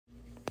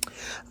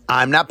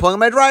I'm not pulling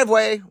my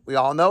driveway. We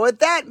all know what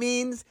that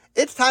means.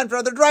 It's time for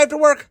another Drive to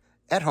Work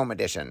at Home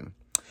edition.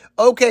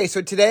 Okay,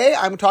 so today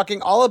I'm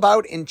talking all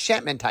about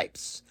enchantment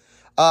types.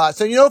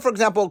 For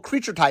example,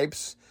 creature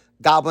types,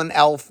 goblin,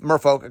 elf,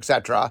 merfolk,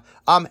 etc.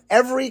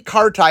 Every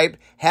card type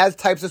has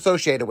types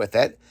associated with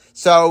it.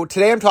 So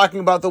today I'm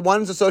talking about the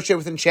ones associated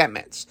with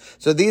enchantments.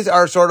 So these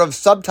are sort of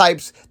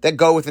subtypes that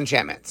go with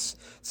enchantments.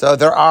 So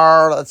there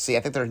are, I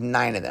think there's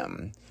 9 of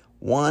them.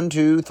 1,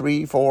 2,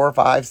 3, 4,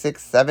 5,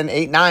 6, 7,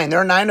 8, 9. There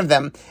are 9 of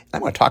them. And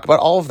I'm going to talk about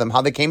all of them,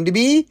 how they came to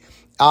be,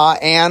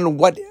 and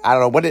what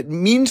it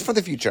means for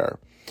the future.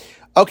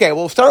 Okay,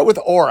 we'll start with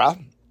aura.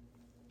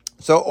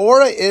 So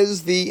aura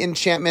is the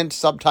enchantment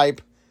subtype.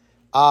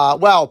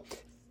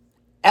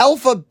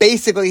 Alpha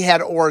basically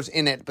had auras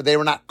in it, but they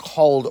were not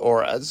called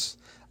auras.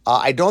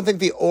 I don't think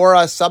the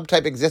aura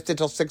subtype existed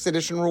till 6th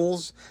edition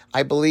rules,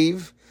 I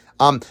believe.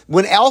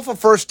 When Alpha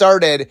first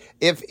started,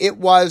 if it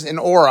was an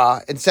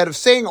aura, instead of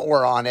saying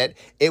aura on it,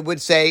 it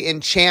would say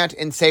enchant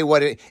and say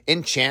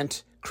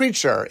enchant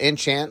creature,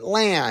 enchant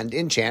land,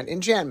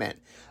 enchantment.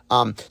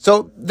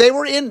 So they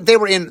were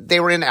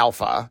in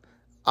Alpha.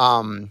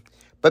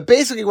 But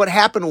basically what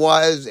happened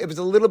was it was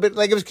a little bit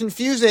it was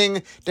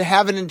confusing to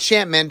have an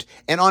enchantment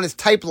and on its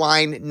type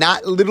line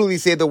not literally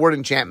say the word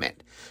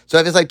enchantment. So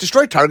if it's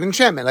destroy target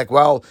enchantment,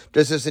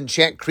 does this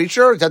enchant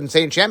creature? It doesn't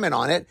say enchantment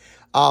on it.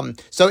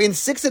 So in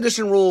 6th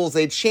edition rules,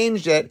 they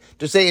changed it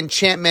to say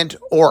enchantment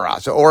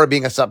aura. So aura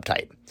being a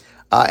subtype.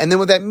 And then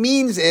what that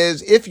means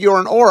is if you're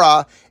an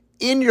aura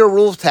in your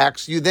rules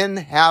text, you then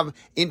have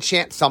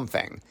enchant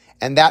something.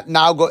 And that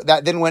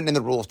then went in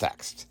the rules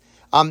text.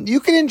 You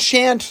can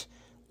enchant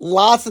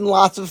lots and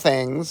lots of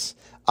things.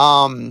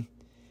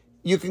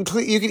 You can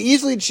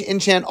easily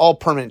enchant all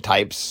permanent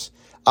types.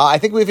 I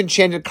think we've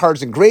enchanted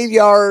cards in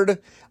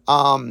Graveyard.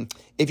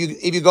 If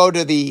you go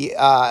to the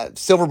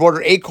Silver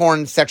Border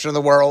Acorn section of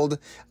the world,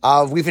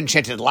 we've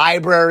enchanted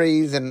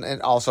libraries and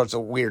all sorts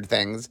of weird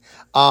things.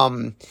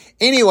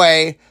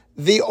 Anyway,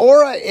 the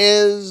aura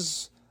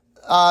is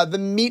the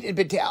meat and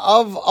potatoes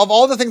of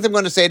all the things I'm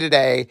going to say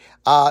today.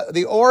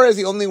 The aura is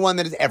the only one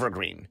that is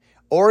evergreen.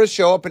 Auras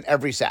show up in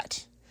every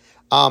set.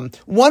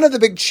 One of the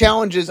big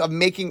challenges of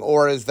making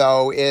auras,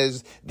 though,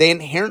 is they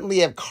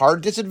inherently have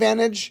card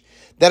disadvantage.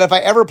 That if I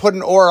ever put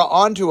an aura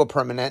onto a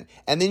permanent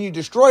and then you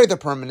destroy the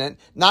permanent,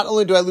 not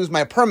only do I lose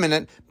my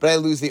permanent, but I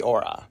lose the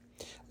aura.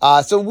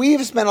 So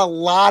we've spent a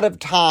lot of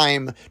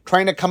time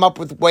trying to come up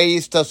with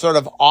ways to sort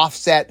of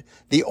offset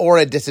the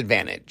aura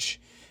disadvantage.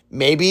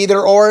 Maybe there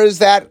are auras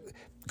that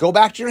go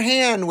back to your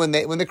hand when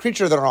the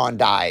creature they're on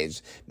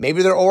dies.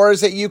 Maybe there are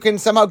auras that you can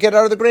somehow get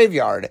out of the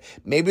graveyard.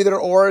 Maybe there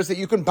are auras that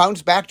you can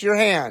bounce back to your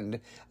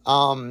hand.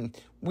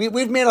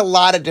 We've made a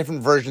lot of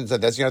different versions of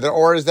this. There are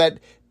auras that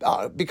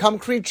become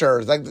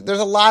creatures. There's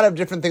a lot of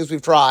different things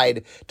we've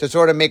tried to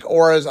sort of make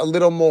auras a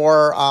little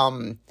more,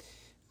 a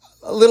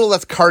little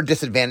less card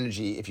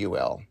disadvantagey, if you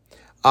will.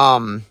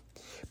 But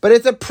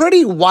it's a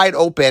pretty wide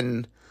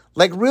open,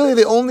 really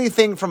the only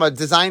thing from a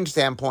design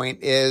standpoint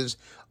is,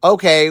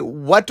 okay,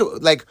 what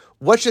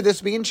should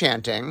this be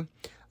enchanting?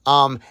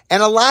 And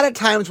a lot of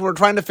times when we're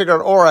trying to figure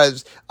out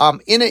auras,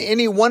 in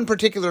any one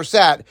particular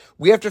set,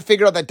 we have to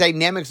figure out the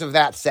dynamics of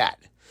that set.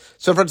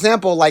 So for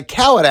example,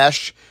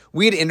 Kaladesh,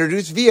 we'd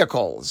introduce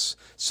vehicles.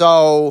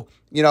 So,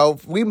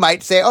 we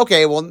might say,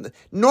 okay, well,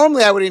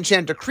 normally I would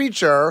enchant a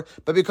creature,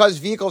 but because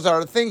vehicles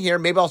are a thing here,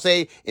 maybe I'll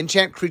say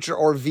enchant creature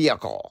or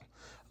vehicle.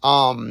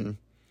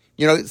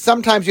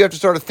 Sometimes you have to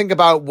sort of think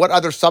about what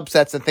other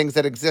subsets and things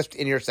that exist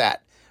in your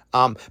set.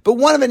 But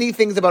one of the neat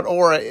things about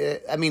aura,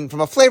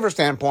 from a flavor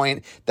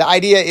standpoint, the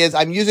idea is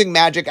I'm using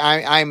magic,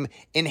 I'm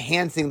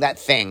enhancing that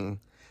thing.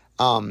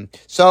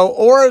 So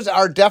auras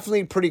are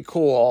definitely pretty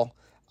cool,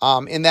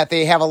 in that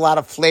they have a lot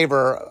of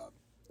flavor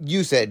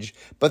usage,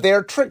 but they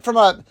are from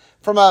a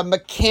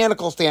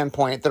mechanical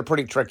standpoint, they're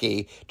pretty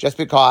tricky just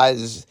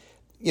because,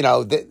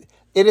 it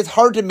is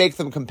hard to make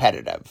them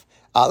competitive.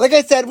 Like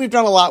I said, we've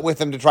done a lot with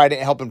them to try to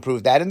help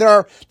improve that. And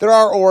there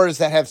are auras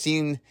that have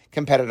seen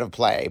competitive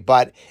play,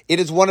 but it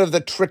is one of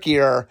the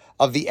trickier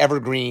of the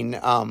evergreen,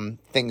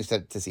 things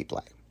to see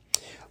play.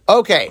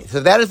 Okay. So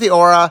that is the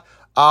aura.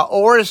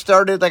 Aura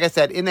started, like I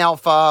said, in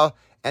alpha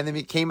and then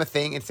became a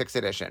thing in 6th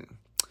edition.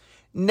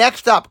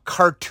 Next up,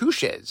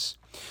 cartouches.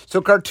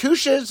 So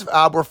cartouches,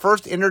 were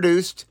first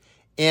introduced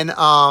in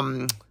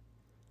Amonkhet.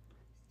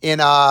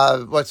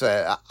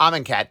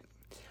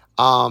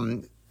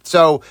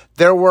 So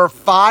there were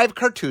 5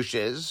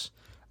 cartouches,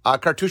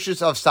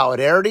 cartouches of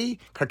solidarity,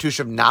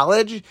 cartouche of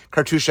knowledge,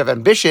 cartouche of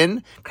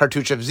ambition,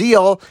 cartouche of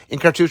zeal, and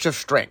cartouche of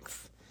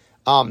strength.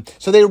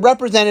 So there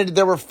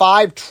were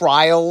 5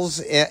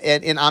 trials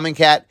in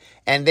Amonkhet,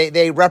 and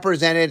they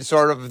represented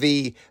sort of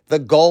the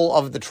goal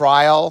of the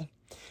trial.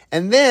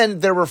 And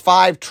then there were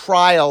 5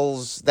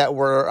 trials that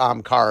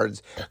were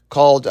cards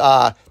called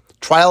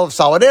Trial of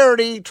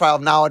Solidarity, Trial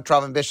of Knowledge, Trial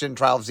of Ambition,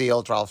 Trial of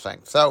Zeal, Trial of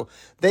Strength. So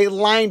they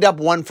lined up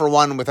one for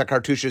one with the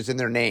cartouches in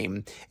their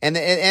name. And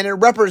it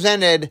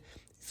represented,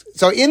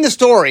 so in the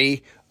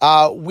story,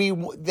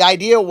 the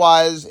idea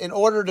was, in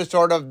order to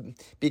sort of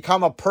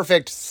become a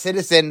perfect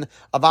citizen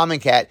of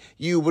Amonkhet,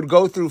 you would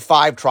go through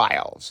 5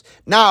 trials.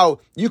 Now,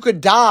 you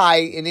could die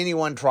in any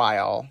one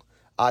trial.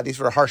 These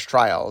were harsh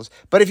trials.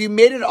 But if you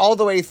made it all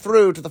the way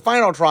through to the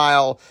final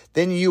trial,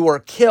 then you were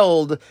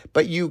killed,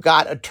 but you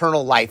got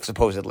eternal life,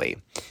 supposedly.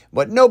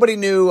 What nobody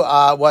knew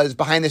was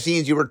behind the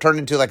scenes, you were turned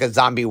into like a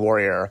zombie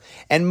warrior.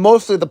 And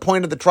mostly the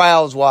point of the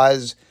trials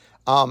was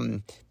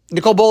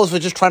Nicol Bolas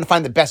was just trying to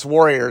find the best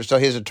warriors, so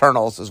his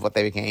Eternals is what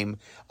they became,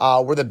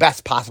 were the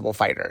best possible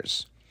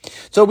fighters.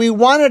 So we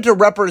wanted to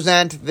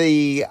represent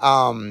the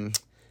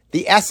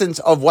essence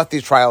of what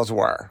these trials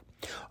were.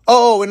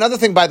 Oh, another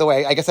thing, by the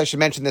way, I guess I should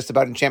mention this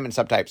about enchantment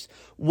subtypes.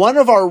 One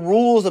of our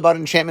rules about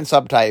enchantment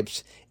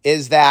subtypes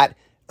is that,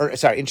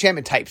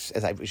 enchantment types,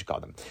 as we should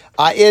call them,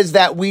 is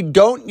that we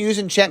don't use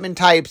enchantment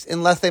types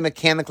unless they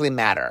mechanically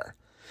matter.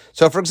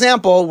 So, for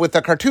example, with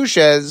the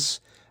cartouches,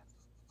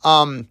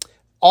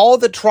 all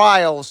the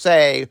trials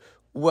say,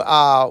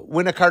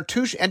 when a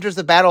cartouche enters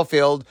the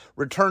battlefield,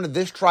 return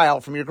this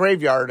trial from your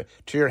graveyard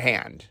to your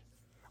hand.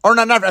 Or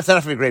not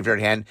from your graveyard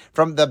hand,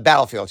 from the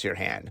battlefield to your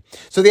hand.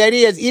 So the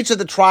idea is each of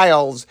the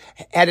trials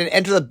had an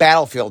enter the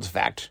battlefield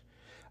effect.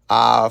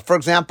 For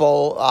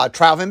example,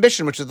 Trial of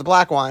Ambition, which is the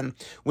black one.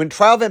 When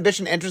Trial of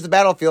Ambition enters the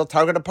battlefield,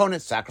 target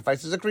opponent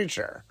sacrifices a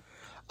creature.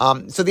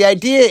 So the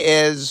idea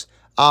is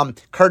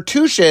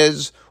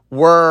cartouches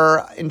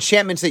were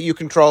enchantments that you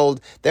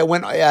controlled, that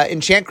when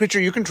enchant creature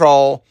you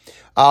control,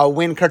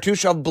 when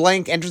Cartouche of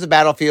Blank enters the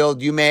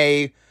battlefield, you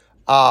may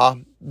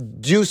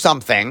do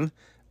something.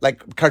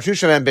 Like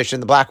Cartouche of Ambition,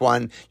 the black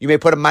one, you may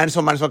put a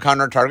 -1/-1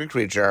 counter on target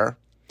creature,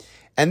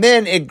 and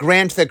then it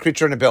grants that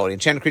creature an ability.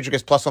 Enchanted creature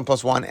gets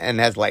 +1/+1 and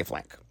has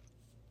lifelink.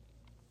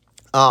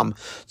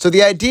 So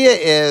the idea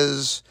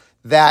is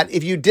that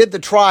if you did the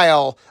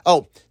trial,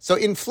 so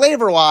in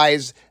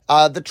flavor-wise,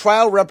 the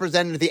trial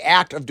represented the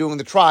act of doing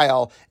the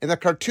trial, and the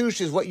cartouche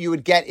is what you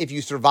would get if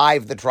you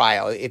survived the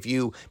trial, if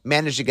you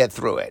managed to get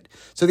through it.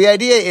 So the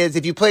idea is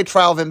if you play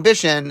Trial of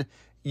Ambition,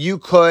 you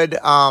could...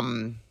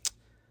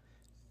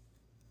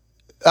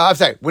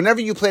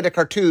 whenever you played a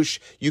cartouche,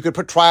 you could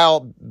put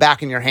trial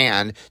back in your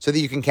hand so that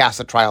you can cast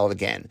the trial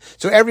again.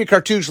 So every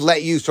cartouche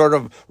let you sort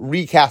of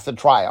recast the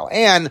trial.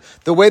 And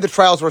the way the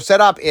trials were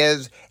set up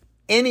is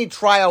any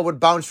trial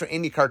would bounce for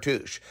any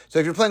cartouche. So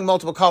if you're playing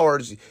multiple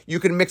colors, you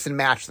can mix and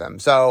match them.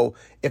 So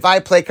if I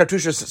play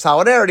Cartouche of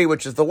Solidarity,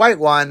 which is the white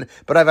one,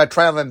 but I have a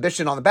Trial of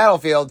Ambition on the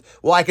battlefield,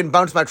 well, I can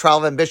bounce my Trial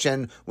of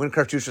Ambition when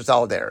Cartouche of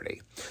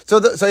Solidarity. So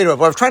anyway,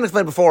 what I was trying to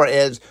explain before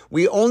is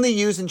we only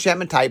use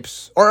enchantment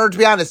types, or to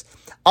be honest,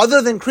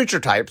 other than creature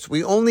types,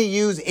 we only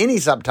use any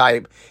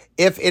subtype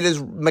if it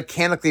is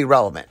mechanically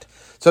relevant.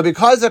 So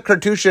because the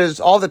cartouches,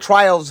 all the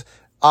trials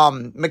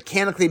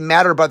mechanically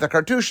matter about the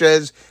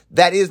cartouches,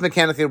 that is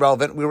mechanically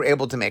relevant, we were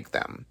able to make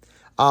them.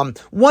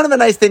 One of the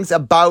nice things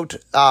about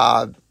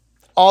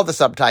all the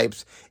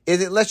subtypes is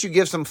it lets you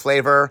give some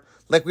flavor.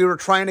 Like we were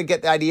trying to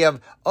get the idea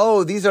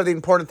of, these are the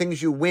important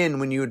things you win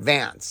when you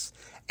advance.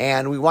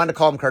 And we wanted to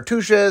call them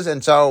cartouches,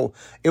 and so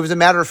it was a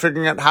matter of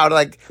figuring out how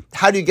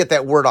do you get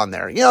that word on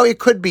there? It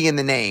could be in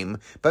the name,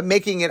 but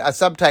making it a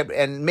subtype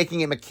and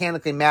making it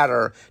mechanically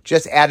matter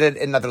just added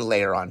another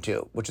layer on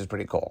too, which is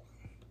pretty cool.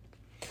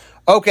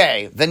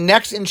 Okay, the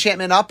next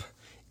enchantment up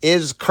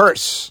is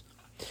Curse.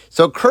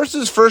 So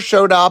Curses first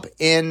showed up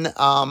in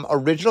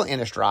original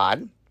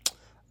Innistrad.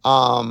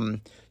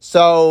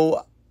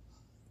 So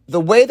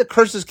the way the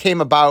Curses came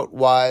about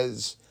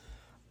was,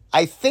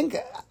 I think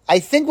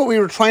what we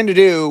were trying to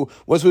do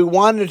was we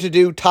wanted to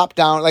do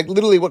top-down, like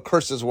literally what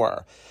curses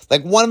were.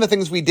 Like one of the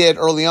things we did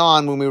early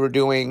on when we were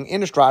doing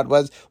Innistrad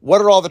was,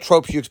 what are all the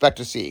tropes you expect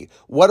to see?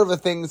 What are the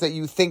things that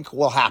you think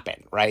will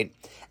happen, right?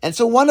 And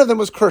so one of them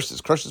was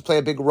curses. Curses play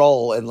a big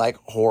role in like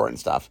horror and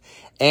stuff.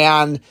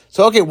 And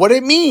so, okay, what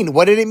did it mean?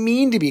 What did it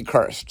mean to be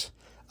cursed?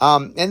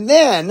 And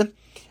then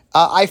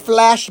I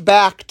flashed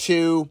back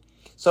to,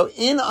 so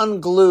in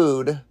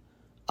Unglued...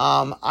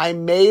 I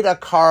made a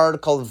card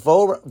called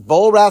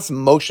Volrath's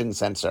Motion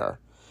Sensor.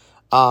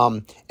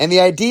 And the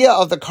idea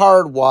of the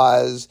card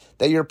was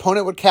that your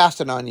opponent would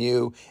cast it on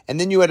you, and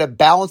then you had to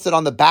balance it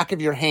on the back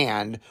of your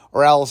hand,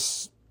 or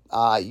else,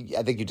 I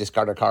think you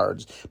discarded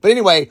cards. But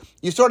anyway,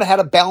 you sort of had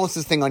to balance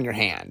this thing on your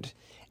hand.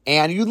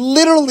 And you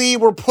literally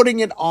were putting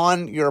it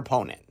on your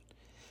opponent.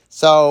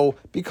 So,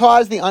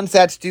 because the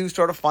unsets do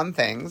sort of fun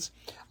things,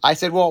 I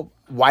said, well,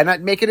 why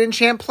not make it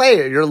enchant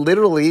player? You're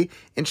literally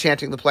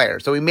enchanting the player.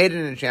 So we made it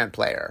an enchant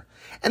player.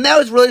 And that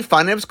was really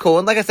fun. It was cool.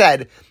 And like I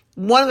said,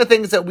 one of the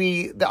things that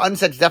the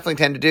unsets definitely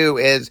tend to do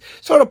is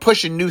sort of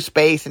push a new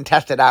space and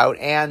test it out.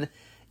 And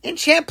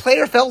enchant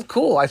player felt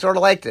cool. I sort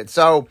of liked it.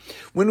 So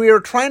when we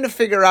were trying to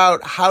figure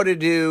out how to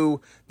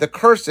do the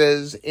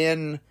curses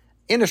in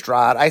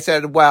Innistrad, I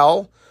said,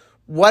 well,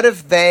 what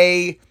if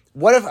a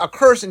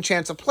curse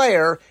enchants a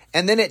player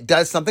and then it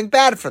does something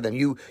bad for them?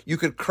 You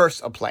could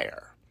curse a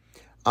player.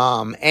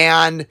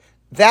 And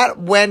that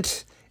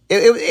went,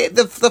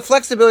 the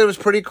flexibility was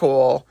pretty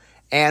cool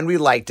and we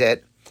liked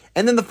it.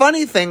 And then the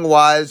funny thing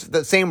was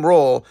the same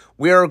rule,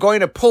 we were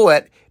going to pull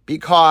it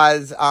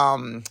because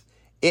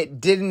it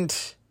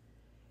didn't,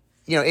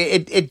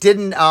 it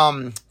didn't,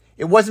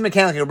 it wasn't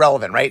mechanically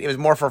relevant, right? It was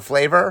more for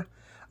flavor.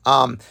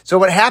 So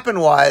what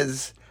happened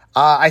was,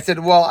 I said,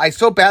 well, I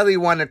so badly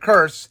wanted to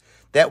curse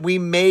that we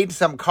made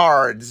some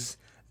cards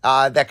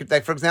that could,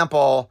 like, for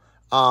example,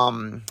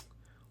 what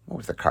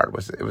was the card?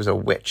 It was a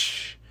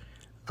witch.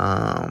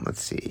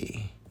 Let's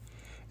see.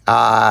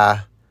 Was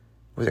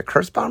it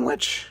Cursebound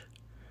Witch?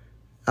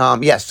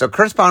 Yes, so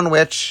Cursebound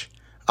Witch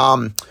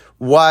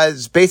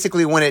was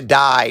basically when it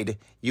died,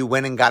 you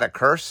went and got a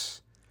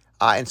curse.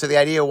 And so the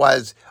idea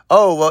was,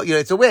 oh, well,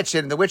 it's a witch,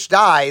 and the witch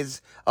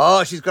dies.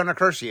 Oh, she's going to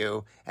curse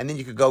you. And then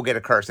you could go get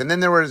a curse. And then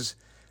there were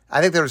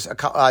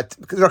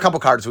a couple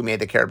cards we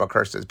made that cared about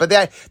curses. But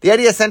the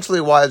idea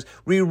essentially was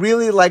we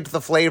really liked the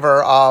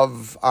flavor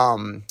of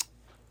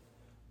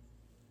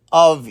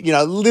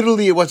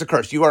literally it was a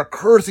curse. You are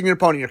cursing your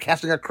opponent. You're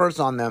casting a curse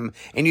on them,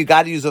 and you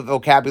got to use the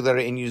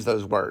vocabulary and use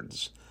those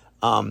words.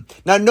 Now,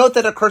 note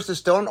that a curse is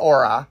still an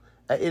aura.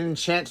 It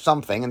enchants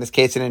something. In this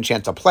case, it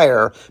enchants a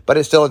player, but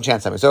it still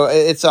enchants something. So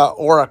it's a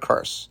aura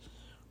curse.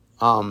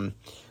 But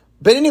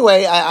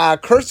anyway,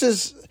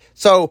 curses.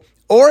 So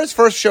auras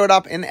first showed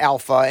up in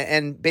Alpha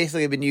and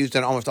basically have been used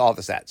in almost all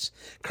the sets.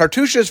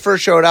 Cartouches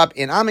first showed up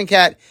in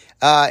Amonkhet.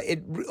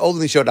 It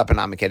only showed up in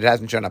Amonkhet. It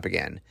hasn't shown up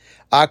again.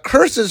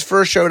 Curses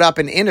first showed up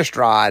in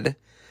Innistrad.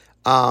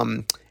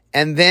 And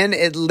then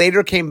it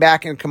later came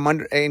back in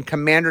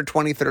Commander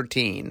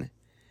 2013.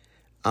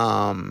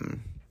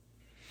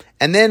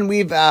 And then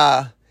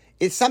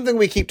it's something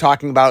we keep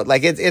talking about.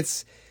 Like I think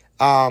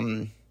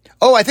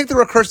there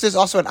were curses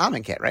also in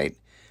Amonkhet, right?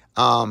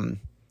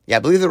 Yeah, I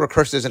believe there were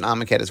curses in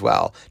Amonkhet as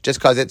well, just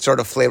because it sort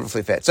of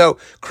flavorfully fit. So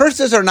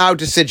curses are now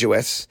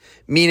deciduous,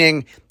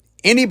 meaning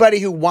anybody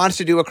who wants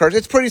to do a curse,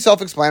 it's pretty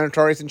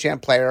self-explanatory. It's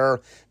enchant player.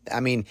 I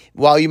mean,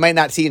 while you might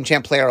not see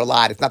enchant player a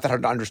lot, it's not that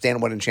hard to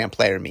understand what enchant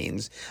player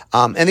means.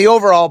 And the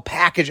overall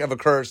package of a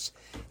curse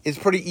is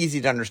pretty easy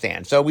to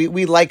understand. So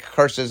we like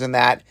curses in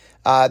that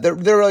they're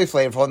really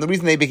flavorful. And the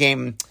reason they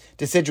became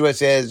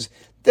deciduous is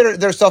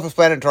they're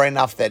self-explanatory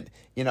enough that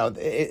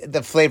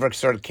the flavor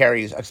sort of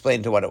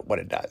explained to what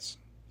it does.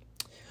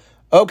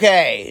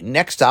 Okay,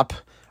 next up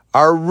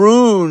are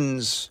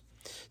runes.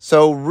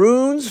 So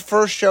runes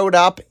first showed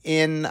up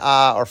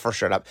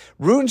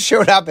runes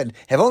showed up and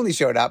have only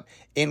showed up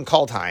in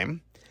Kaldheim.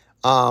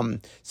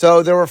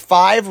 So there were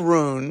 5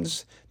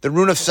 runes: the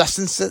rune of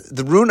sustenance,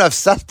 the rune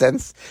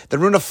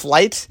of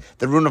flight,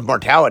 the rune of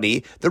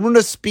mortality, the rune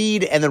of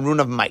speed, and the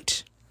rune of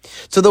might.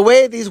 So the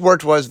way these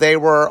worked was they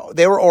were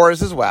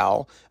auras as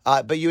well,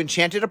 but you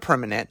enchanted a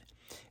permanent.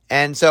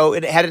 And so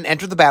it had an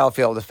enter the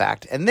battlefield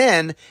effect. And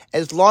then,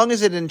 as long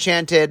as it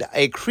enchanted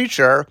a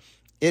creature,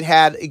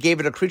 it gave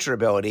it a creature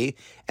ability.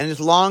 And as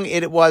long as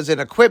it was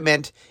an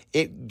equipment,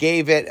 it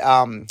gave it,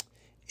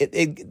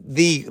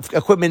 the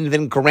equipment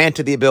then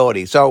granted the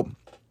ability. So,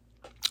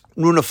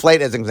 Rune of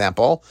Flight as an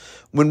example.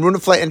 When Rune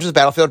of Flight enters the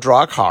battlefield,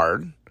 draw a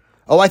card.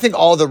 Oh, I think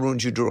all the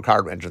runes you drew a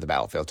card enter the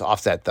battlefield to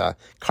offset the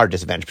card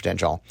disadvantage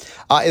potential.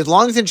 As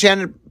long as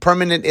enchanted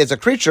permanent is a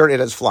creature,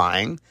 it has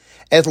flying.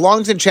 As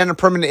long as enchanted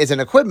permanent is an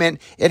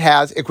equipment, it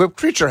has equipped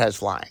creature has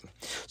flying.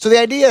 So the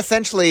idea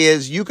essentially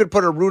is you could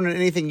put a rune on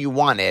anything you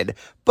wanted,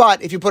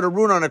 but if you put a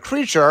rune on a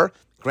creature,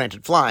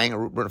 granted flying, a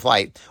rune of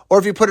flight, or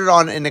if you put it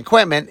on an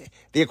equipment,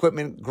 the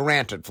equipment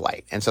granted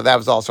flight. And so that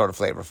was all sort of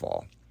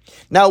flavorful.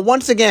 Now,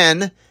 once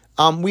again,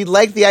 we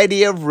like the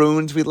idea of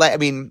runes.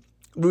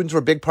 Runes were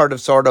a big part of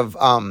sort of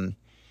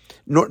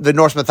the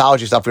Norse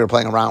mythology stuff we were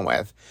playing around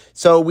with.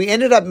 So we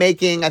ended up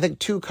making, I think,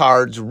 2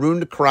 cards,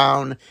 Runed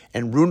Crown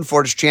and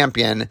Runeforged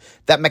Champion,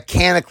 that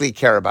mechanically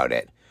care about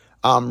it.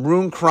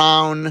 Rune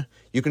Crown,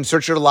 you can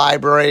search your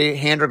library,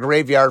 hand or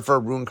graveyard for a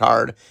rune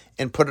card,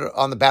 and put it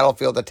on the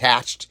battlefield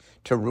attached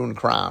to Rune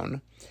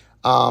Crown.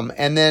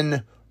 And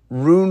then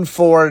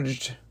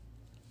Runeforged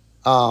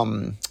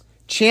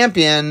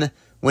Champion,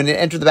 when it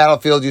enters the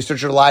battlefield, you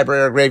search your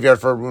library or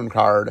graveyard for a rune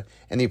card,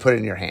 and you put it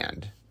in your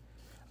hand.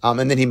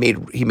 And then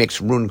he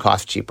makes rune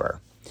cost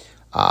cheaper.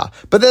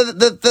 But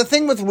the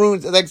thing with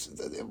runes, like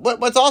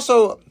what's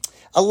also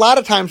a lot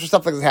of times for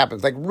stuff like this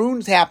happens, like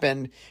runes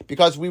happened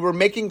because we were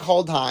making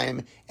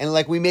Kaldheim, and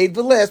like we made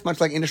the list,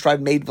 much like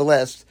Innistrad made the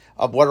list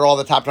of what are all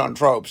the top-down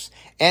tropes,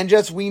 and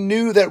just we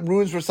knew that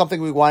runes were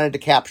something we wanted to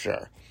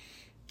capture.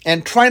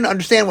 And trying to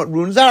understand what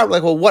runes are,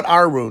 like, well, what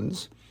are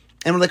runes?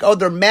 And we're like, oh,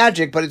 they're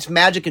magic, but it's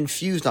magic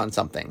infused on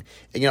something.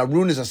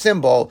 Rune is a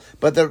symbol,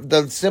 but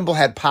the symbol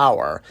had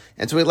power.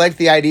 And so we liked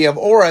the idea of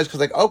auras because,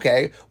 like,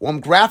 okay, well, I'm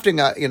grafting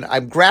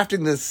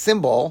this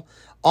symbol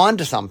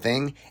onto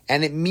something,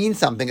 and it means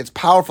something. It's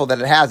powerful that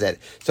it has it.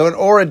 So an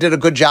aura did a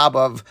good job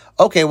of,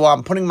 okay, well,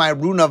 I'm putting my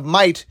rune of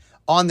might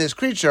on this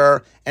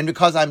creature, and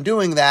because I'm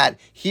doing that,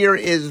 here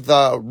is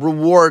the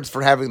rewards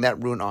for having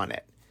that rune on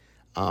it.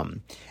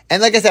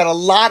 And like I said, a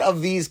lot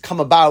of these come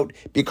about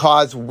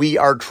because we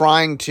are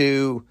trying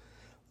to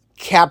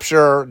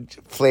capture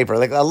flavor.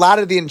 Like a lot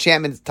of the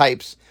enchantment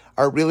types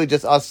are really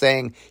just us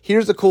saying,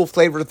 here's a cool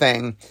flavor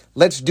thing.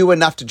 Let's do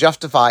enough to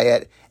justify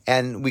it,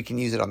 and we can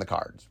use it on the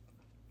cards.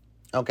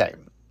 Okay.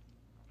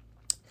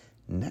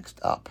 Next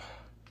up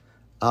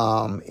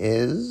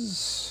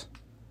is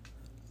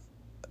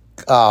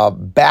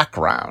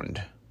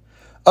background.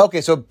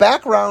 Okay, so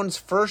backgrounds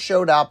first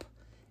showed up,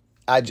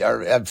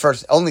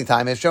 first only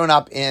time has shown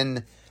up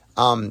in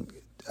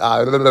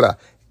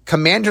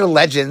Commander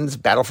Legends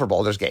Battle for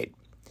Baldur's Gate.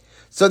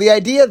 So the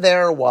idea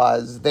there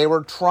was they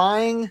were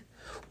trying,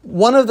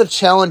 one of the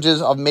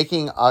challenges of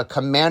making a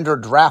commander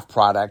draft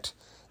product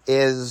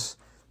is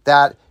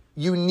that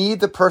you need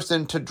the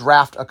person to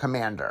draft a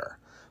commander.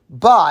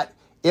 But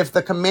if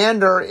the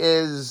commander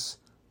is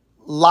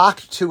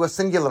locked to a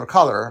singular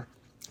color,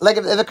 like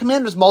if the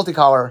commander is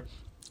multicolor,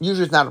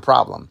 usually it's not a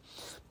problem.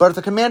 But if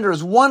the commander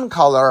is one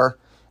color,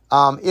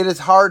 it is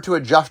hard to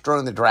adjust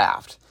during the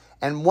draft.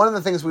 And one of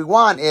the things we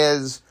want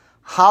is,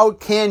 how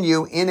can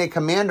you, in a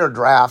commander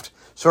draft,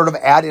 sort of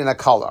add in a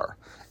color?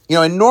 You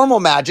know, in normal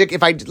Magic,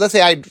 let's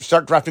say I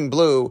start drafting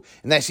blue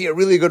and I see a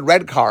really good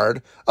red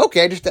card,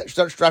 okay, I just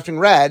start drafting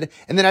red,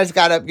 and then I just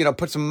gotta,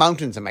 put some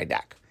mountains in my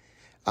deck.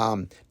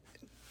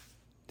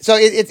 So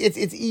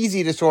it's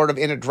easy to sort of,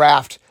 in a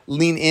draft,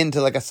 lean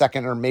into like a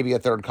second or maybe a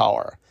third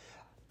color.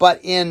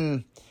 But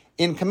in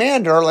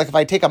Commander, like if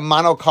I take a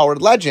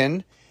monocolored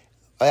legend,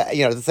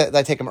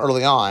 I take them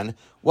early on,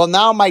 well,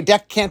 now my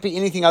deck can't be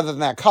anything other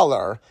than that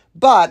color.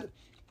 But,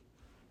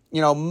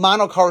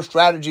 monocolor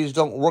strategies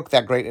don't work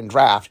that great in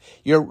draft.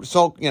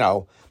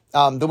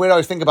 The way I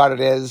always think about it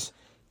is,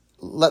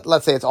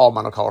 let's say it's all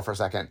monocolor for a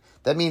second.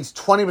 That means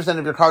 20%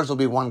 of your cards will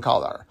be one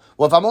color.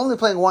 Well, if I'm only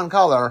playing one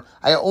color,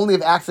 I only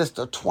have access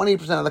to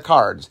 20% of the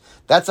cards.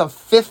 That's a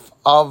fifth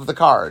of the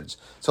cards.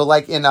 So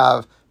like in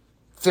a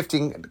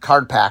 15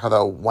 card pack,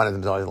 although one of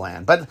them is always a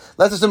land. But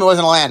let's assume it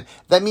wasn't a land.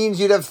 That means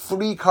you'd have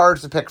 3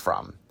 cards to pick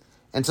from.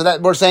 And so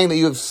that we're saying that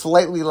you have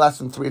slightly less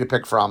than 3 to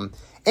pick from.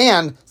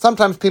 And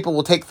sometimes people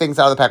will take things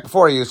out of the pack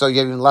before you, so you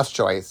have even less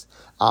choice.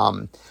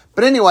 But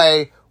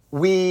anyway,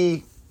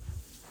 we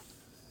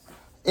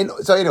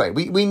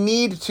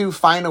need to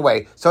find a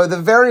way. So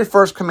the very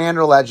first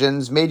Commander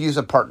Legends made use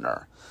of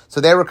partner. So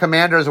they were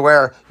commanders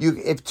where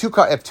if two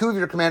of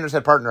your commanders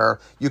had partner,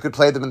 you could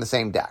play them in the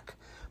same deck.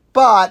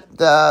 But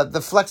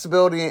the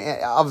flexibility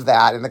of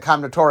that and the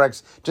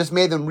combinatorics just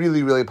made them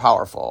really, really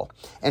powerful.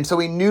 And so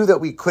we knew that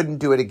we couldn't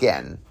do it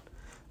again.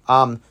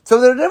 So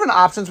there are different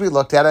options we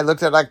looked at. I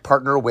looked at like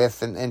partner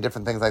with and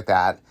different things like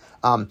that.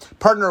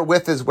 Partner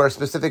with is where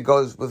specific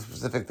goes with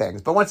specific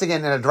things. But once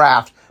again, in a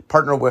draft,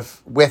 partner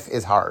with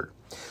is hard.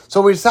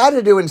 So we decided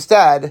to do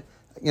instead,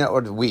 I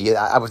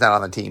was not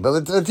on the team,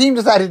 but the team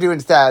decided to do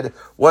instead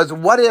was,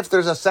 what if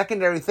there's a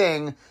secondary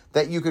thing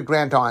that you could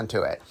grant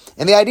onto it?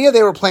 And the idea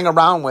they were playing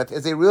around with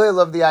is they really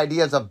love the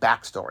ideas of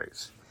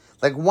backstories.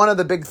 Like one of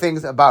the big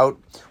things about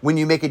when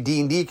you make a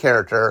D&D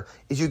character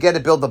is you get to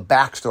build the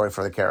backstory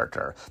for the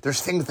character.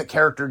 There's things the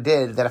character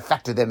did that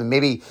affected them and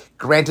maybe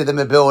granted them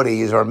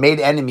abilities or made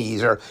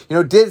enemies or,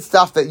 did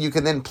stuff that you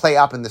can then play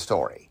up in the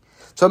story.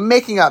 So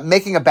making a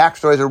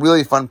backstory is a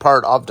really fun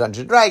part of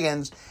Dungeons &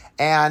 Dragons.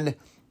 And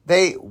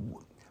they,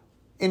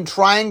 in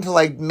trying to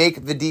like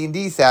make the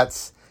D&D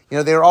sets,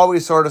 they were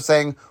always sort of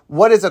saying,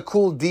 what is a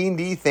cool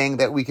D&D thing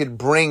that we could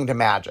bring to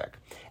Magic?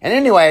 And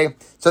anyway,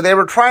 so they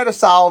were trying to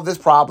solve this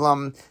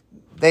problem.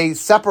 They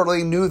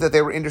separately knew that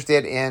they were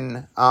interested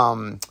in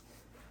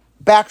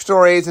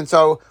backstories. And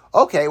so,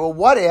 okay, well,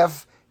 what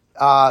if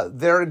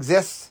there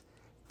exists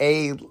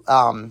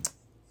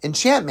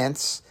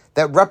enchantments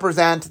that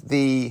represent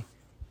the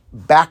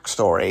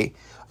backstory,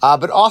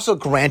 but also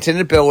grant an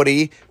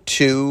ability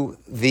to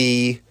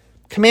the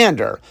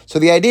commander? So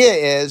the idea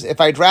is, if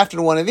I drafted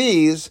one of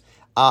these,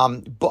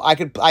 I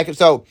could.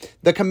 So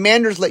the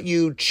commanders let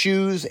you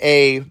choose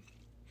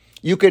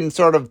you can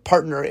sort of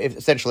partner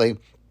essentially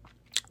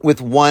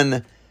with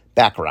one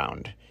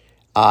background.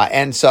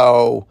 And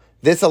so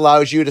this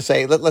allows you to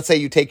say, let's say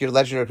you take your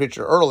legendary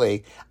creature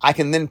early, I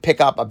can then pick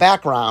up a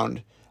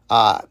background,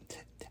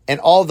 and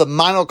all the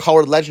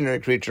monocolored legendary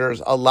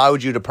creatures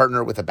allowed you to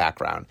partner with a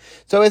background.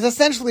 So it's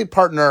essentially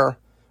partner.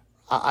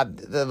 I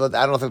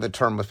don't think the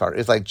term was partner.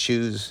 It's like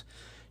choose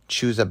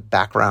a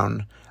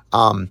background.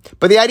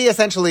 But the idea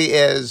essentially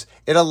is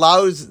it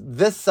allows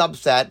this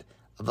subset,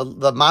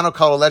 the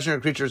monocolored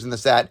legendary creatures in the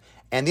set,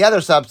 and the other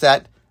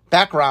subset,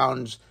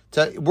 backgrounds,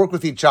 to work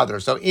with each other.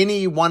 So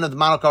any one of the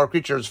monocolored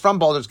creatures from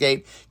Baldur's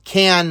Gate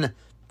can,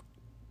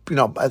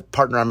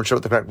 partner, I'm not sure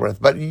what the correct word is,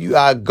 but you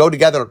go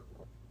together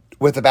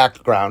with the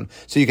background,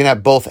 so you can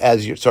have both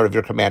as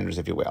your commanders,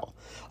 if you will.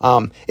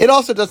 It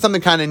also does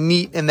something kind of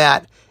neat in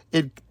that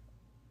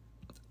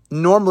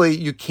normally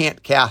you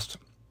can't cast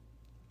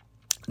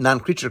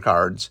non-creature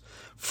cards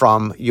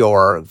from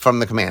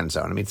the command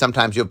zone. I mean,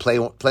 sometimes you'll play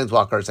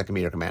planeswalkers that can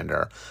be your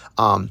commander.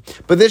 But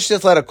this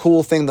just let a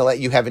cool thing to let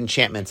you have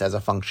enchantments as a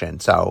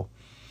function. So,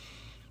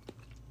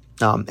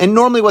 and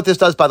normally what this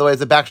does, by the way, is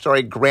the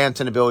backstory grants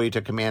an ability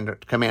to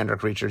commander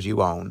creatures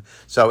you own.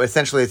 So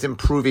essentially it's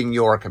improving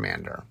your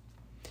commander.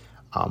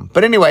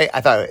 But anyway, I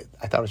thought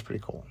it was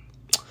pretty cool.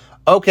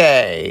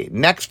 Okay,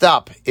 next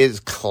up is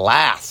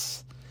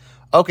class.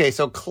 Okay,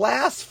 so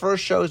class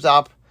first shows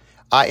up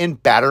in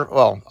Batter.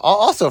 Well,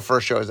 also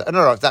first shows.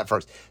 No, it's not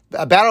first.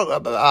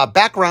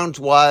 Backgrounds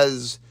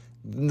was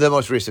the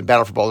most recent,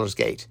 Battle for Baldur's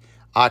Gate.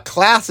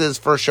 Classes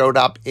first showed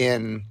up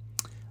in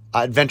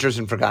Adventures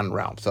in Forgotten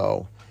Realms.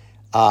 So,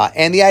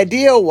 and the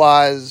idea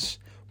was,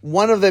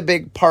 one of the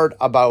big part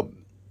about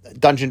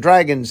Dungeons &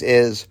 Dragons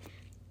is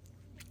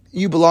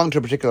you belong to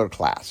a particular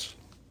class.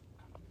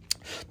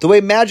 The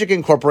way Magic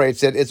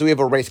incorporates it is we have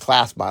a race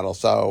class model.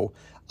 So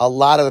a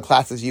lot of the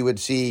classes you would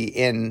see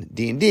in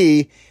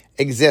D&D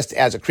exist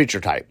as a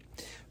creature type.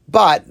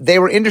 But they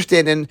were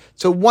interested in,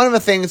 so one of the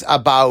things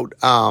about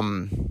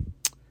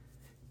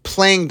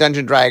playing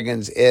Dungeons &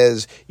 Dragons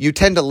is you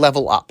tend to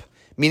level up,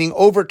 meaning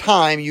over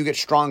time you get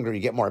stronger, you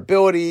get more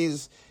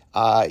abilities,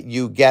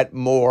 you get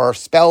more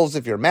spells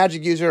if you're a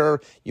magic user,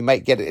 you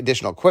might get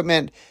additional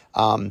equipment,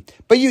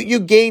 but you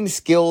gain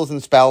skills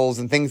and spells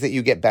and things that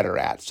you get better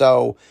at.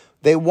 So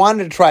they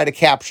wanted to try to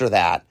capture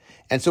that.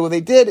 And so what they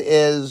did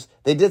is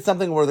they did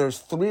something where there's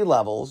 3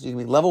 levels. You can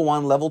be level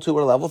 1, level 2,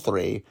 or level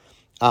 3.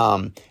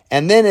 And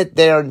then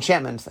their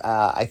enchantments,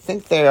 I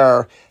think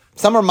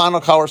some are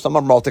monocolor, some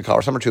are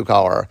multicolor, some are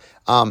 2-color.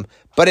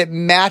 But it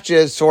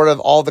matches sort of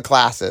all the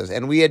classes.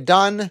 And we had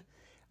done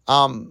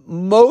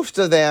most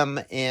of them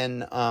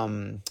in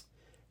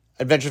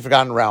Adventure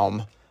Forgotten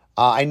Realm.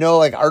 I know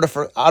like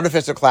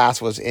Artificer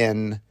class was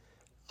in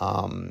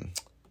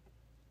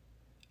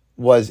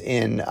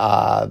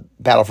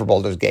Battle for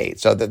Baldur's Gate.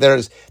 So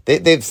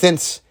they've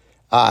since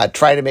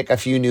tried to make a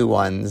few new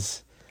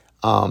ones.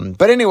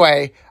 But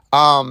anyway,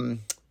 so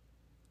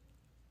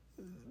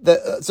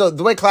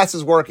the way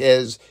classes work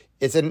is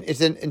it's an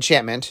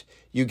enchantment.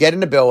 You get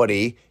an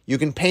ability. You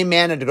can pay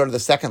mana to go to the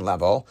second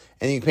level,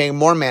 and you can pay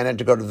more mana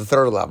to go to the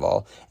third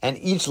level. And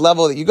each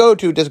level that you go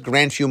to just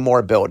grants you more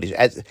abilities.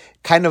 As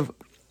kind of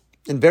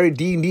in very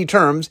D&D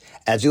terms,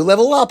 as you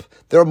level up,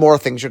 there are more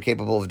things you're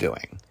capable of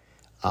doing.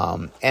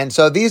 And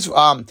so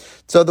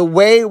so the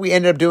way we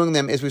ended up doing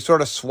them is we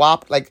sort of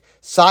swapped, like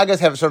sagas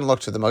have a certain look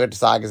to them. I'll get to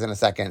sagas in a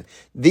second.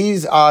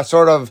 These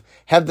sort of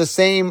have the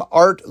same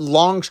art,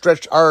 long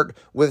stretched art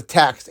with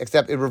text,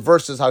 except it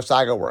reverses how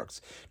saga works.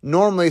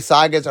 Normally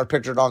sagas are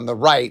pictured on the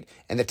right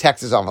and the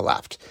text is on the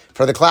left.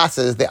 For the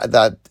classes,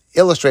 the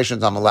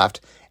illustration's on the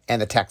left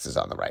and the text is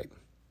on the right.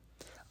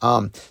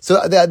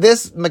 So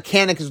this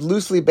mechanic is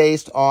loosely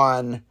based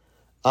on,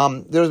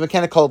 there's a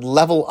mechanic called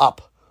Level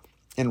Up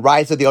in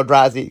Rise of the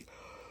Eldrazi.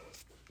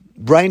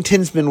 Brian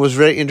Tinsman was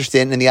very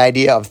interested in the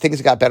idea of things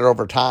that got better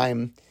over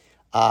time.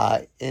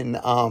 What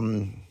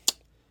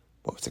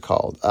was it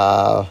called?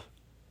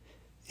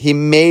 He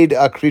made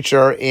a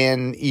creature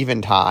in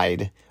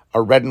Eventide,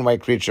 a red and white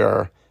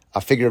creature,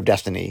 a figure of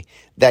destiny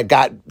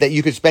that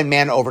you could spend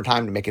mana over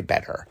time to make it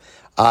better.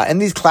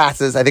 And these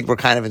classes, I think, were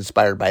kind of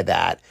inspired by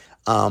that.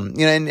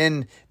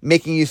 And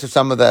making use of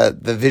some of the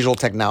visual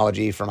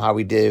technology from how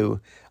we do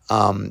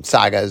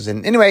sagas.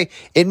 And anyway,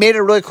 it made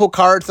a really cool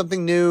card,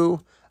 something new.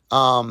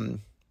 I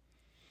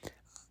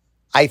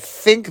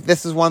think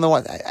this is one of the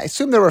ones, I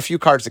assume there were a few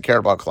cards that care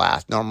about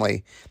class.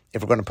 Normally,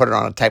 if we're going to put it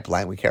on a type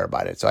line, we care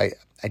about it. So I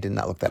did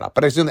not look that up,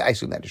 but I assume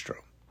that is true.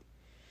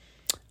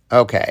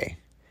 Okay.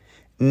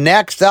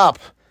 Next up,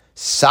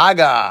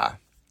 Saga.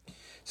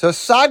 So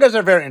sagas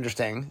are very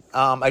interesting.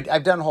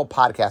 I've done a whole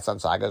podcast on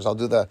sagas. I'll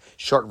do the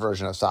short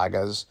version of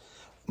sagas.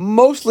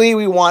 Mostly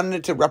we wanted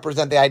it to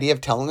represent the idea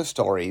of telling the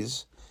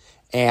stories.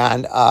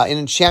 And an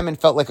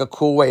enchantment felt like a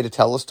cool way to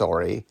tell a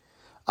story.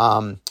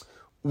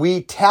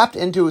 We tapped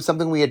into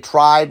something we had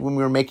tried when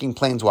we were making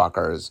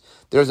Planeswalkers.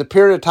 There was a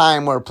period of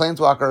time where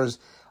Planeswalkers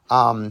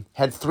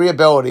had 3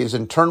 abilities.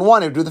 In turn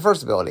 1, it would do the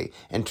first ability.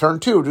 In turn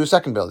 2, it would do the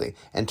second ability.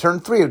 In turn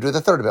 3, it would do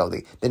the third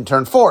ability. Then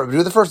turn 4, it would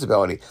do the first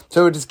ability.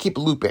 So it would just keep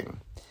looping.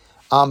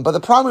 But the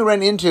problem we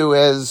ran into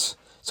is,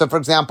 so for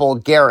example,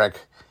 Garruk,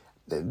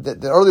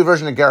 the early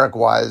version of Garruk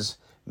was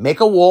make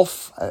a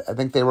wolf. I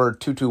think they were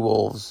 2/2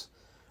 wolves.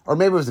 Or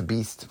maybe it was a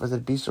beast. Was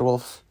it beast or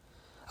wolf?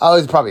 Oh,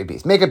 it was probably a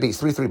beast. Make a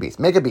beast. 3/3 beast.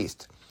 Make a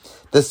beast.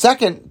 The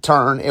second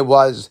turn, it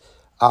was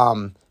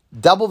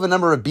double the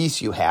number of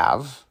beasts you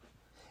have.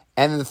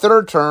 And then the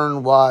third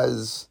turn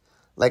was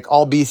like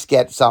all beasts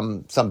get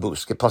some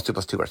boost, get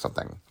 +2/+2 or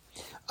something.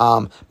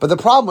 But the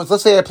problem was,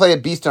 let's say I play a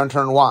beast on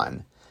turn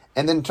 1.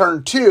 And then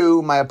turn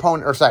 2, at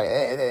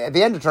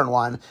the end of turn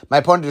 1, my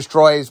opponent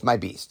destroys my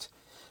beast.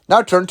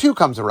 Now turn 2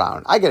 comes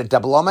around. I get to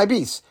double all my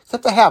beasts,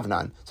 except I have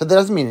none. So that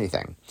doesn't mean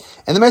anything.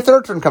 And then my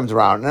third turn comes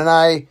around, and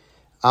I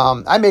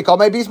make all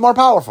my beasts more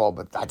powerful,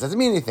 but that doesn't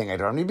mean anything. I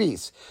don't have any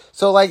beasts.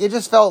 So it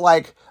just felt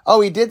like,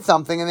 he did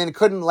something, and then it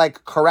couldn't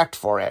correct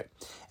for it.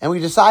 And we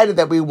decided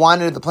that we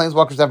wanted the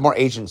Planeswalkers to have more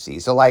agency.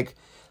 So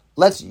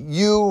let's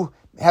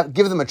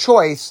give them a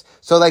choice,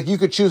 so you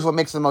could choose what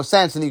makes the most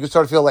sense, and you could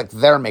sort of feel like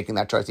they're making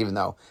that choice, even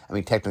though,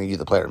 technically you,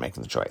 the player, are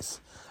making the choice.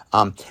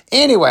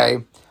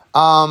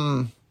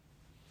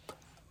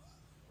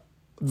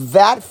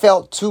 That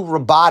felt too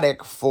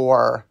robotic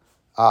for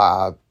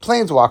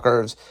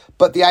Planeswalkers,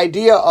 but the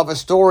idea of a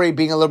story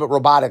being a little bit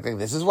robotic,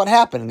 this is what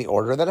happened in the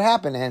order that it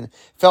happened in,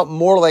 felt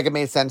more like it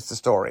made sense to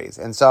stories.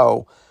 And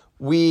so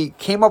we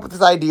came up with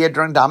this idea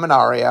during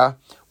Dominaria.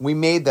 We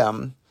made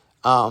them.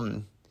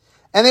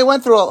 And they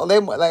went through,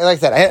 like I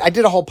said, I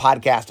did a whole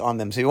podcast on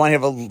them. So you want to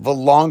have a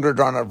longer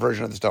drawn out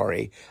version of the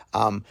story.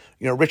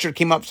 Richard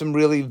came up with some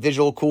really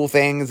visual cool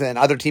things, and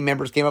other team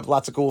members came up with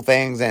lots of cool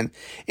things. And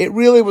it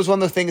really was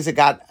one of the things that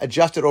got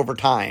adjusted over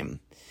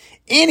time.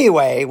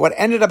 Anyway, what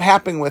ended up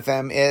happening with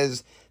them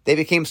is they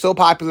became so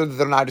popular that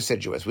they're now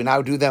deciduous. We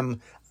now do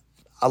them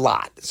a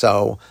lot.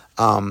 So,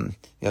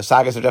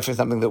 sagas are definitely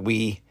something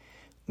that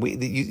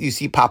you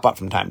see pop up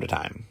from time to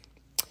time.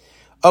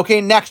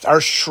 Okay, next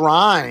are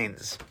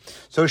shrines.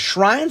 So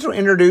shrines were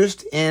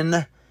introduced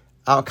in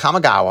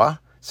Kamigawa,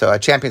 so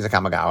Champions of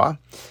Kamigawa.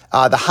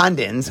 The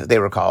Handins, they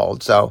were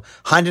called. So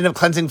Handin of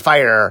Cleansing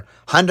Fire,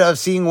 Handa of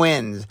Seeing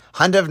Winds,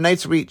 Handa of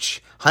Night's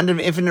Reach, Handa of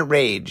Infinite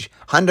Rage,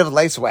 Handa of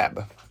Life's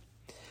Web.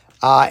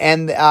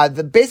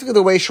 Basically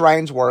the way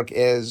shrines work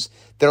is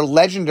they're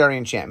legendary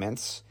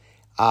enchantments,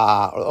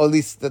 or at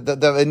least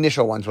the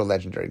initial ones were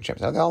legendary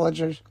enchantments. Are they all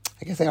legendary?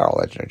 I guess they are all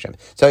legendary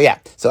enchantments. So yeah,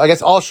 so I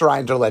guess all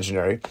shrines are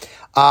legendary.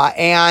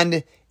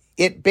 And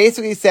it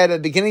basically said at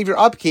the beginning of your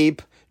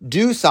upkeep,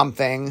 do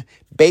something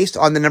based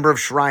on the number of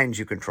shrines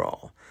you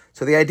control.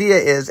 So the idea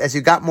is, as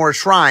you got more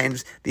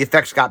shrines, the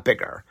effects got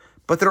bigger.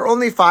 But there are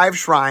only 5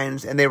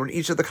 shrines, and they were in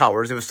each of the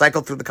colors. It was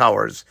cycled through the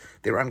colors.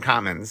 They were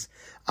uncommons.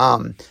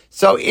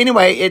 So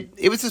anyway,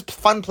 it was this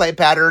fun play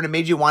pattern. It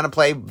made you want to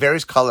play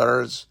various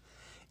colors.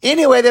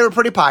 Anyway, they were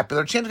pretty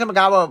popular. Champions of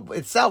Kamigawa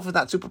itself was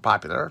not super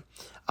popular,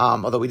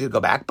 although we did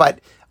go back. But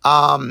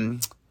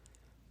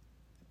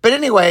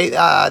anyway,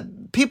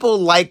 people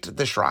liked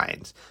the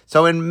shrines.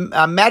 So in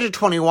Magic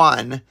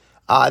 21,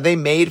 they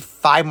made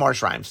 5 more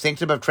shrines.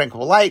 Sanctum of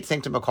Tranquil Light,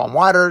 Sanctum of Calm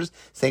Waters,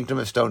 Sanctum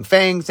of Stone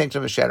Fang,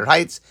 Sanctum of Shattered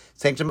Heights,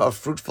 Sanctum of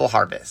Fruitful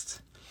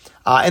Harvest.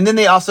 And then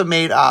they also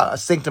made a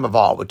Sanctum of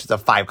All, which is a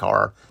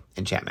 5-color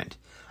enchantment.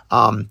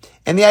 And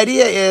the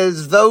idea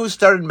is those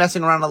started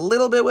messing around a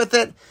little bit with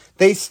it.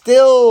 They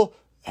still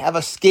have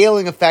a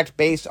scaling effect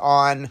based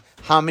on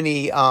how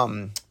many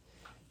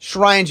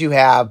shrines you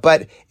have,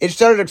 but it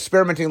started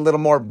experimenting a little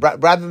more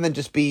rather than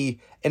just be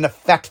an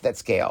effect that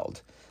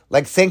scaled.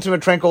 Like Sanctum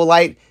of Tranquil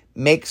Light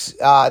makes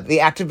the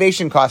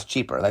activation cost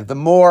cheaper. Like the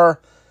more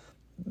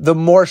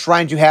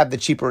shrines you have, the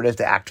cheaper it is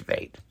to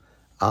activate.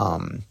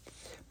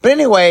 But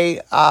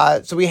anyway,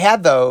 so we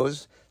had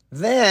those.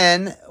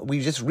 Then we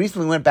just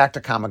recently went back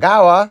to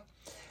Kamigawa,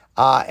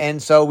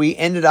 and so we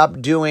ended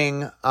up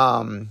doing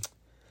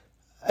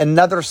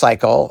another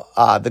cycle,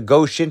 the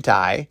Go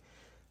Shintai.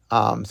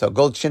 So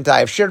Gold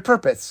Shintai of Shared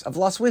Purpose, of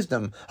Lost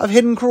Wisdom, of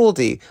Hidden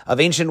Cruelty, of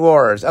Ancient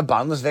Wars, of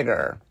Boundless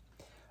Vigor.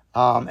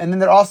 And then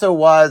there also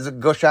was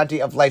Go Shanti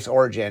of Life's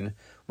Origin,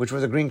 which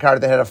was a green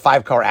card that had a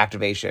 5-color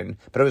activation,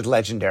 but it was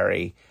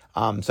legendary.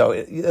 So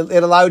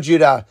it allowed you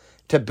to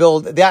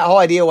build. That whole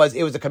idea was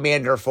it was a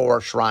commander for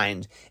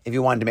shrines if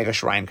you wanted to make a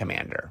shrine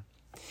commander.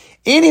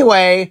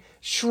 Anyway,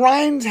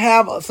 shrines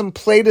have some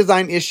play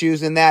design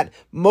issues in that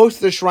most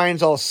of the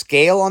shrines all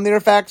scale on their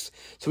effects.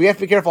 So we have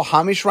to be careful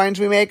how many shrines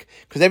we make,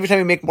 because every time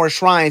we make more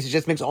shrines, it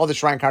just makes all the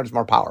shrine cards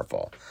more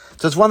powerful.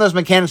 So it's one of those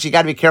mechanics you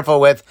got to be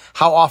careful with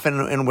how often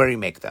and where you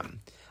make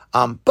them.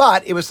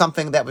 But it was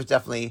something that was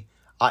definitely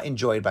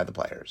enjoyed by the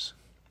players.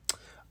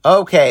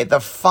 Okay, the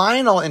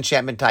final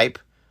enchantment type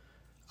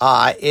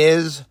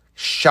is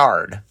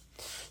Shard.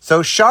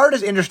 So Shard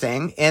is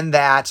interesting in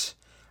that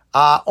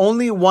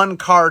only one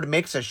card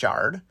makes a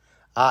shard,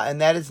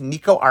 and that is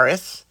Nico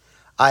Aris.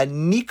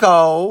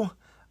 Nico,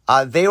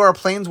 they were a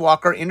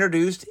planeswalker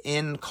introduced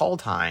in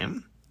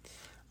Kaldheim.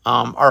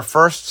 Our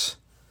first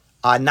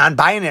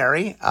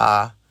non-binary.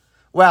 Well,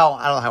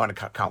 I don't know how I want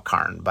to count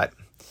Karn, but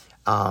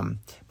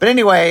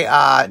anyway,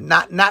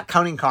 not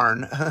counting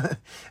Karn.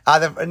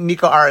 The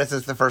Nico Aris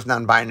is the first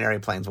non-binary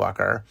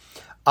planeswalker.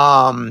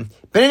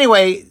 But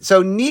anyway,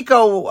 so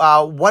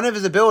Nico, one of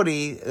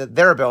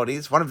their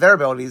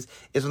abilities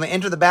is when they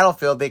enter the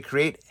battlefield, they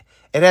create,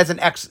 it has an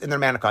X in their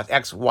mana cost,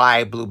 X,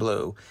 Y, blue,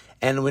 blue.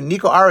 And when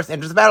Nico Aris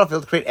enters the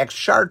battlefield, create X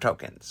shard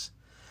tokens.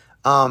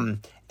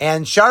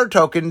 And shard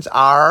tokens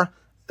are,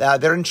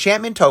 they're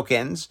enchantment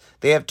tokens.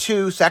 They have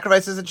 2,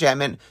 sacrifice as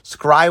enchantment,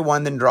 scry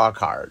 1, then draw a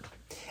card.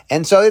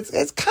 And so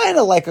it's kind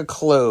of like a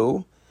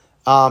clue.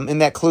 In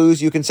that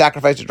clues, you can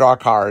sacrifice to draw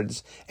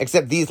cards,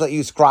 except these let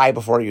you scry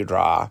before you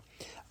draw.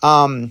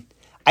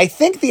 I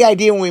think the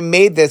idea when we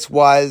made this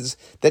was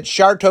that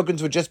shard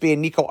tokens would just be a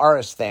Nico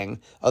Aris thing,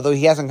 although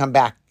he hasn't come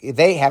back.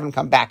 They haven't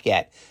come back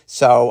yet.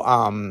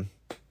 So,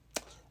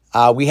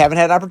 we haven't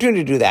had an opportunity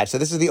to do that. So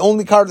this is the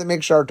only card that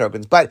makes shard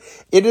tokens, but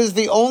it is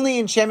the only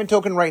enchantment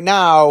token right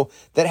now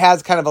that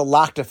has kind of a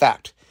locked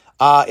effect.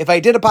 If I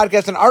did a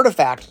podcast on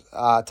artifact,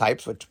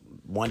 types, which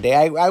one day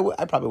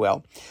I probably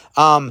will.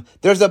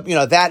 There's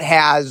that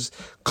has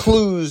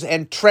clues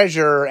and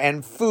treasure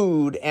and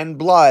food and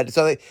blood.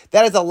 So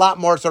that is a lot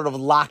more sort of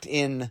locked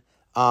in,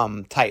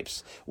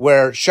 types,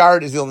 where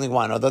shard is the only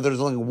one, although there's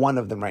only one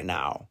of them right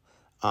now.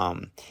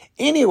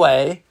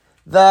 Anyway,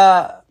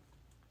 the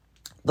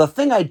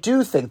thing I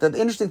do think, the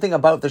interesting thing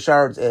about the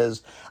shards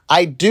is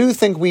I do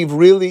think we've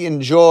really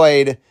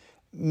enjoyed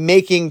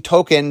making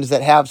tokens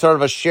that have sort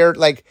of a shared,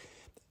 like,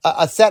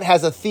 a set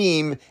has a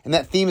theme, and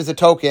that theme is a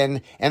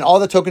token, and all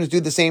the tokens do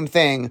the same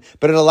thing,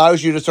 but it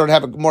allows you to sort of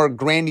have a more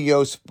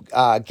grandiose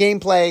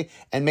gameplay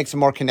and make some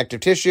more connective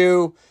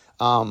tissue.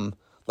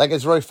 Like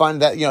it's really fun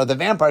that, the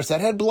vampire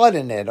set had blood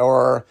in it,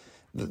 or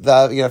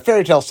the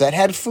fairy tale set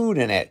had food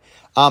in it.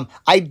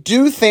 I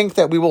do think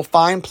that we will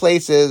find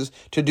places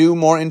to do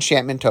more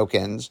enchantment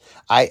tokens.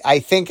 I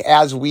think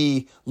as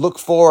we look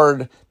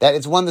forward, that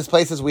it's one of those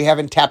places we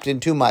haven't tapped in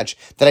too much,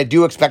 that I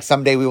do expect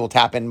someday we will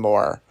tap in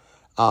more.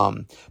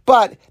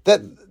 But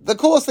the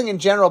coolest thing in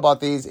general about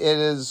these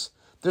is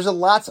there's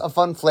lots of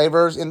fun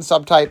flavors in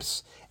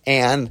subtypes.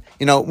 And,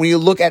 when you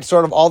look at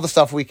sort of all the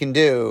stuff we can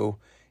do,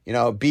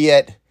 be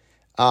it,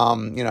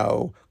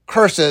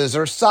 curses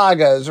or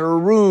sagas or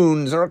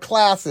runes or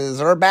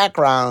classes or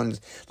backgrounds,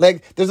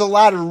 like there's a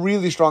lot of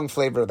really strong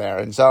flavor there.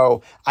 And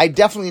so I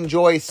definitely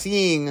enjoy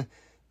seeing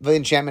the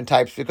enchantment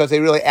types because they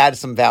really add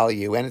some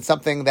value. And it's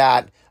something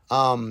that,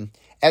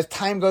 as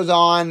time goes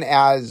on,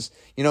 as,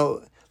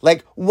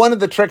 like one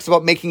of the tricks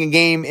about making a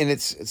game in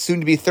its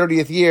soon to be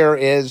 30th year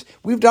is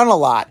we've done a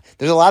lot.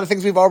 There's a lot of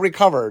things we've already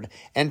covered,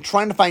 and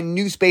trying to find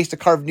new space to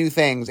carve new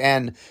things,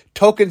 and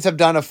tokens have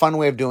done a fun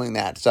way of doing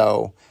that.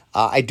 So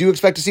I do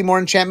expect to see more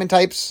enchantment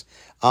types.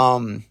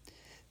 I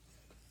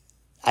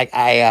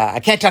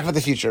can't talk about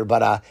the future,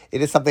 but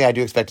it is something I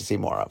do expect to see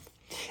more of.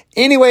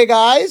 Anyway,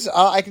 guys,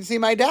 I can see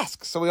my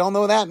desk, so we all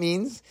know what that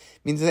means.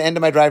 It means the end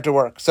of my drive to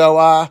work. So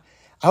I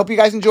hope you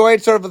guys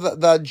enjoyed sort of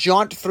the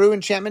jaunt through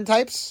enchantment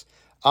types.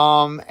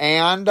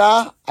 And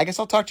I guess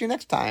I'll talk to you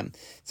next time.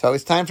 So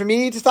it's time for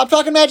me to stop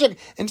talking magic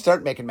and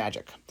start making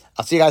magic.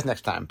 I'll see you guys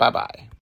next time. Bye-bye.